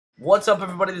What's up,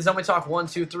 everybody? This is MLB Talk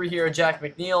 123 here. Jack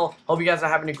McNeil. Hope you guys are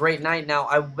having a great night. Now,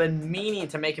 I've been meaning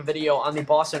to make a video on the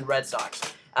Boston Red Sox.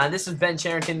 This is Ben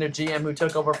Cherington, their GM, who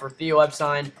took over for Theo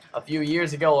Epstein a few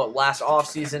years ago, last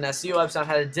offseason. As Theo Epstein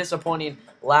had a disappointing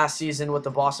last season with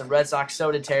the Boston Red Sox,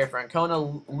 so did Terry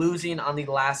Francona, losing on the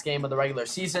last game of the regular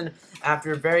season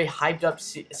after a very hyped-up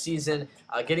season,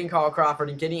 getting Carl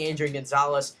Crawford and getting Adrian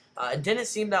Gonzalez. It didn't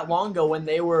seem that long ago when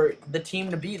they were the team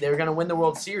to beat. They were going to win the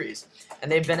World Series.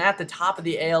 And they've been at the top of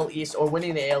the AL East, or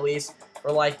winning the AL East,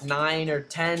 for like 9 or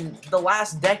 10, the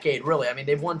last decade, really. I mean,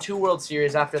 they've won 2 World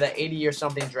Series after that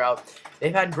 80-or-something drought.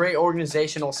 They've had great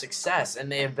organizational success,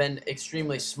 and they have been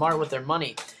extremely smart with their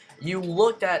money. You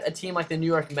looked at a team like the New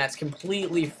York Mets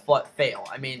completely fail.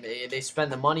 I mean, they spent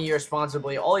the money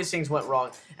irresponsibly. All these things went wrong.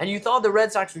 And you thought the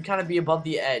Red Sox would kind of be above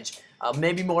the edge.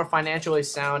 Maybe more financially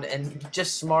sound and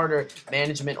just smarter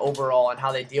management overall on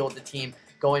how they deal with the team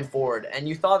going forward. And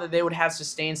you thought that they would have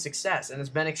sustained success. And it's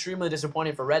been extremely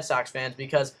disappointing for Red Sox fans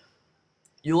because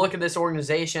you look at this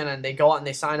organization and they go out and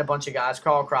they sign a bunch of guys.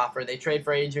 Carl Crawford, they trade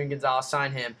for Adrian Gonzalez,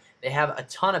 sign him. They have a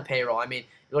ton of payroll. I mean,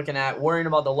 you're looking at worrying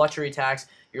about the luxury tax.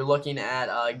 You're looking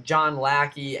at John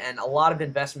Lackey and a lot of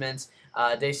investments.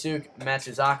 Daisuke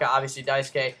Matsuzaka, obviously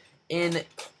Daisuke, in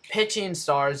pitching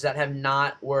stars that have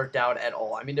not worked out at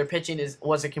all. I mean, their pitching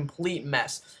was a complete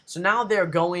mess. So now they're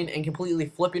going and completely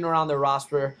flipping around their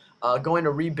roster, going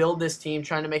to rebuild this team,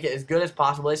 trying to make it as good as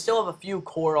possible. They still have a few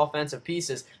core offensive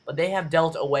pieces, but they have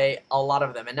dealt away a lot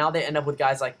of them. And now they end up with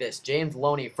guys like this. James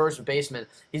Loney, first baseman.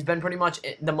 He's been pretty much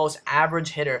the most average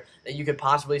hitter that you could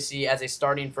possibly see as a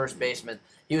starting first baseman.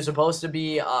 He was supposed to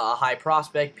be a high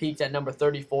prospect, peaked at number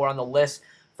 34 on the list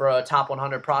for top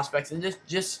 100 prospects, and this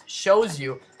just shows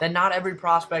you that not every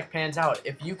prospect pans out.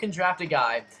 If you can draft a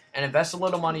guy and invest a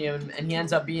little money in him and he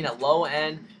ends up being a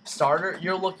low-end starter,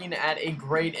 you're looking at a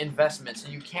great investment. So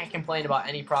you can't complain about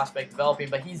any prospect developing,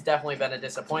 but he's definitely been a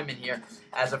disappointment here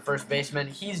as a first baseman.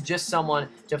 He's just someone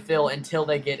to fill until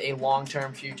they get a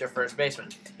long-term future first baseman.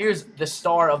 Here's the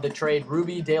star of the trade,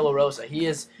 Ruby De La Rosa. He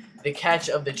is the catch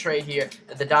of the trade here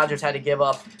that the Dodgers had to give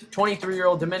up.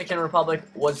 23-year-old Dominican Republic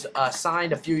was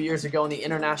signed a few years ago in the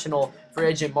international free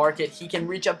agent market. He can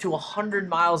reach up to 100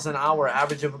 miles an hour,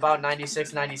 average of about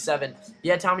 96, 97. He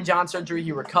had Tommy John surgery.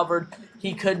 He recovered.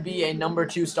 He could be a number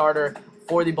 2 starter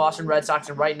for the Boston Red Sox,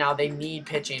 and right now they need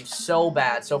pitching so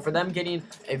bad. So for them getting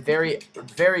a very,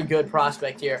 very good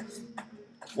prospect here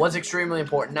was extremely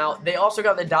important. Now, they also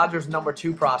got the Dodgers' number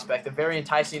 2 prospect, a very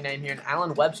enticing name here,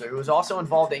 Alan Webster, who was also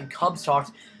involved in Cubs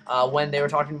talks when they were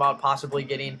talking about possibly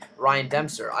getting Ryan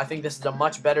Dempster. I think this is a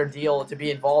much better deal to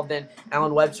be involved in.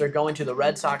 Alan Webster going to the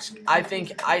Red Sox. I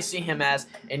think I see him as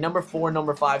a number 4,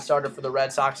 number 5 starter for the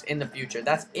Red Sox in the future.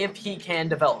 That's if he can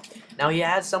develop. Now, he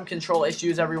has some control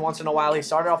issues every once in a while. He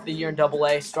started off the year in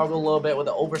Double-A, struggled a little bit with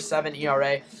an over 7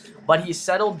 ERA. But he's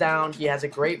settled down. He has a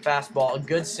great fastball, a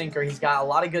good sinker. He's got a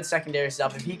lot of good secondary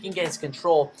stuff. If he can get his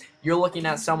control, you're looking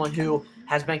at someone who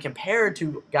has been compared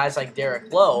to guys like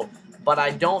Derek Lowe. But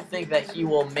I don't think that he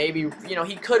will maybe,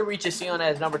 he could reach a ceiling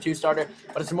as number 2 starter,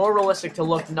 but it's more realistic to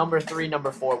look number 3,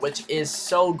 number 4, which is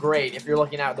so great if you're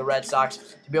looking at the Red Sox,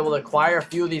 to be able to acquire a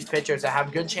few of these pitchers that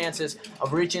have good chances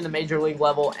of reaching the major league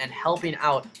level and helping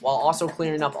out while also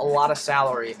clearing up a lot of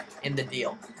salary in the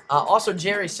deal. Also,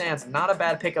 Jerry Sands, not a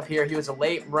bad pickup here. He was a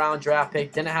late-round draft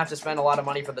pick, didn't have to spend a lot of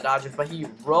money for the Dodgers, but he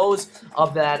rose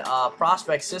of that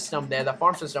prospect system there, the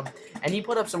farm system, and he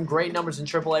put up some great numbers in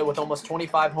AAA with almost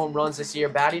 25 home runs this year,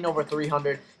 batting over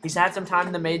 300. He's had some time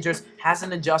in the majors,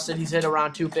 hasn't adjusted. He's hit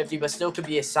around 250, but still could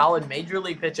be a solid major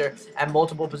league pitcher at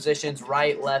multiple positions,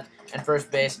 right, left, and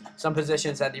first base, some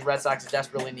positions that the Red Sox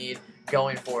desperately need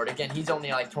going forward. Again, he's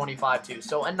only like 25 too,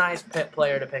 so a nice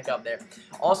player to pick up there.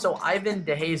 Also, Ivan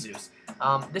DeJesus.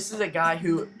 This is a guy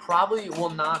who probably will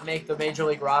not make the Major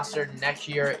League roster next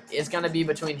year. It's going to be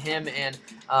between him and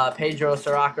Pedro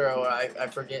Saraca, or I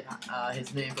forget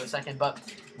his name for a second, but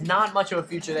not much of a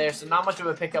future there, so not much of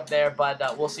a pickup there, but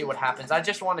we'll see what happens. I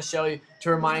just want to show you, to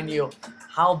remind you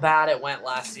how bad it went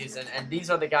last season, and these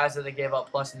are the guys that they gave up,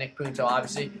 plus Nick Punto,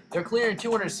 obviously. They're clearing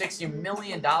 $260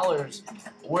 million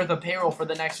worth of payroll for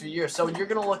the next few years, so you're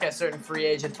going to look at certain free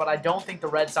agents, but I don't think the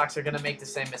Red Sox are going to make the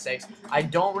same mistakes. I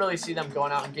don't really see them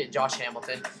going out and get Josh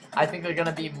Hamilton. I think they're going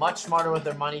to be much smarter with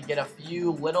their money, get a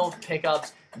few little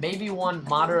pickups, maybe one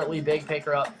moderately big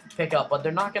pickup, but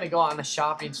they're not going to go out on a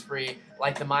shopping spree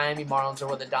like the Miami Marlins or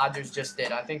what the Dodgers just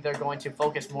did. I think they're going to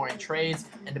focus more in trades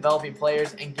and developing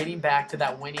players and getting back to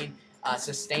that winning,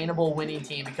 sustainable winning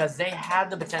team, because they have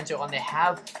the potential and they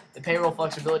have the payroll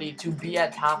flexibility to be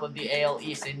at top of the AL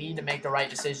East. They need to make the right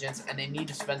decisions and they need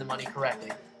to spend the money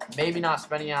correctly. Maybe not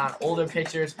spending on older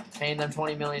pitchers, paying them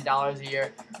 $20 million a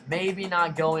year. Maybe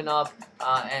not going up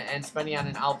and spending on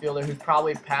an outfielder who's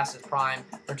probably past his prime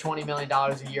for $20 million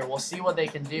a year. We'll see what they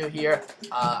can do here.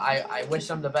 I wish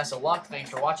them the best of luck. Thanks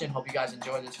for watching. Hope you guys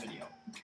enjoyed this video.